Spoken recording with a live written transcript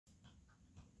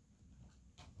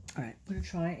All right, I'm going to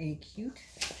try a cute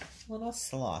little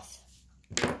sloth.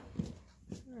 All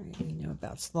right, you know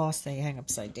about sloths. They hang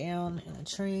upside down in a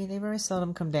tree. They very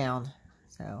seldom come down.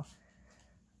 So,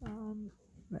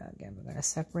 again, we're going to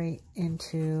separate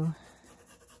into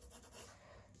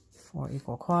 4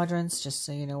 equal quadrants, just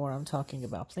so you know where I'm talking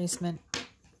about placement.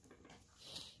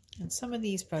 And some of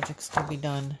these projects can be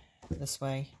done this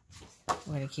way. I'm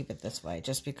going to keep it this way,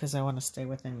 just because I want to stay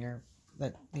within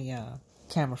the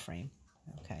camera frame.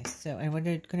 Okay, so and we're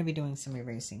going to be doing some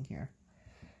erasing here.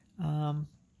 And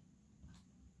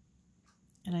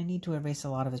I need to erase a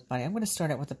lot of his body. I'm going to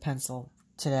start out with a pencil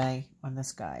today on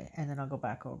this guy, and then I'll go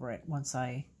back over it once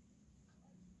I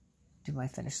do my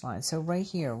finish line. So right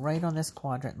here, right on this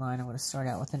quadrant line, I'm going to start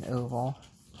out with an oval.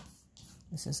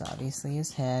 This is obviously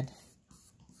his head.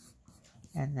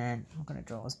 And then I'm going to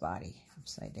draw his body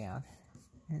upside down.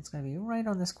 And it's going to be right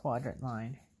on this quadrant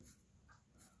line.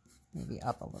 Maybe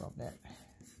up a little bit.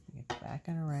 Get back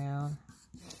and around.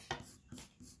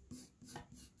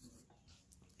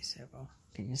 So,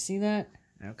 can you see that?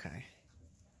 Okay.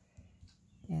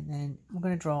 And then I'm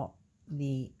going to draw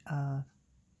the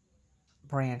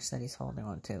branch that he's holding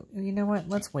on to. You know what?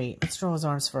 Let's wait. Let's draw his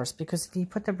arms first, because if you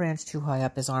put the branch too high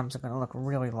up, his arms are going to look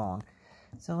really long.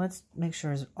 So let's make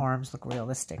sure his arms look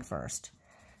realistic first.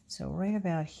 So right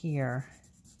about here,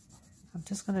 I'm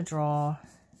just going to draw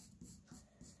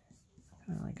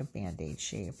kind of like a band-aid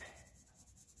shape.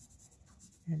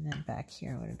 And then back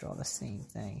here, I'm going to draw the same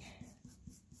thing.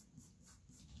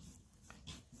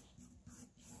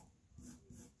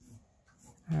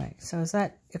 All right, so as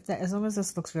long as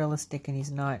this looks realistic and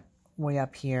he's not way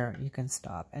up here, you can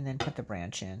stop and then put the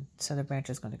branch in. So the branch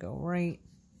is going to go right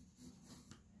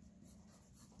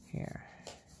here.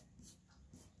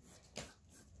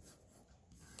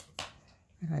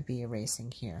 And I'd be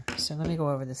erasing here. So let me go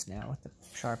over this now with the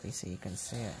Sharpie so you can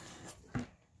see it.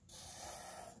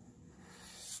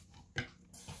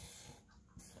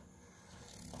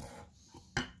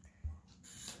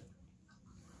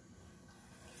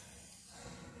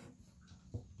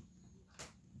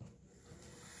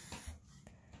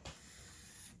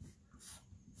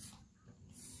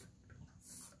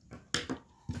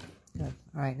 Good.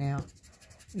 All right, now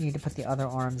we need to put the other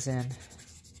arms in.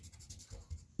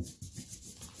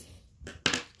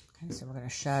 Okay, so we're going to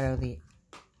shadow the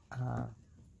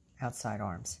outside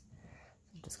arms.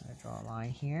 I'm just going to draw a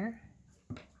line here,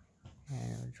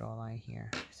 and we'll draw a line here.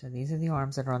 So these are the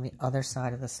arms that are on the other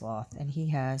side of the sloth, and he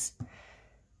has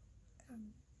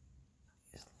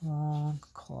these long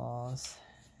claws,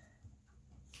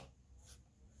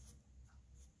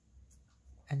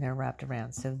 and they're wrapped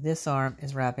around. So this arm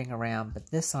is wrapping around,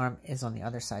 but this arm is on the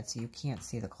other side, so you can't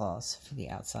see the claws for the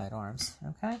outside arms,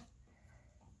 okay?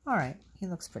 All right, he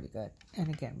looks pretty good. And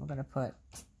again, we're going to put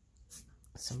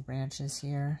some branches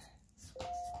here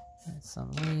and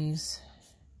some leaves.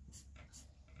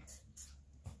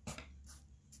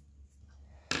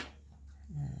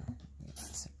 And we got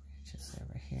some branches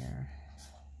over here.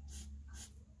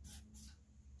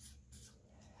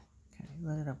 Okay,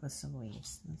 load it up with some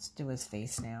leaves. Let's do his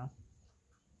face now.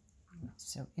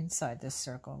 So inside this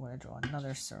circle, I'm going to draw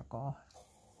another circle.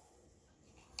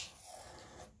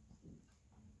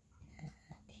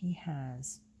 He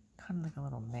has kind of like a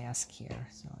little mask here.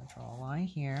 So I'm going to draw a line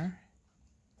here,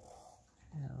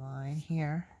 and a line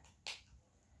here,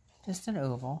 just an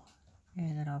oval,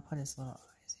 and then I'll put his little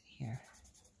eyes in here.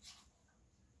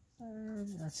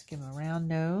 Let's give him a round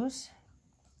nose.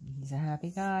 He's a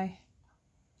happy guy.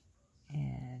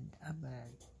 And I'm going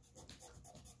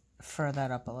to fur that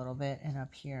up a little bit, and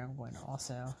up here I'm going to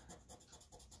also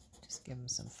just give him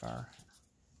some fur.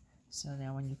 So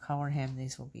now when you color him,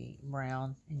 these will be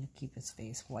brown, and you keep his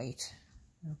face white.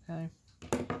 Okay?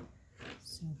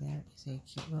 So there is a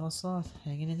cute little sloth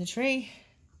hanging in the tree.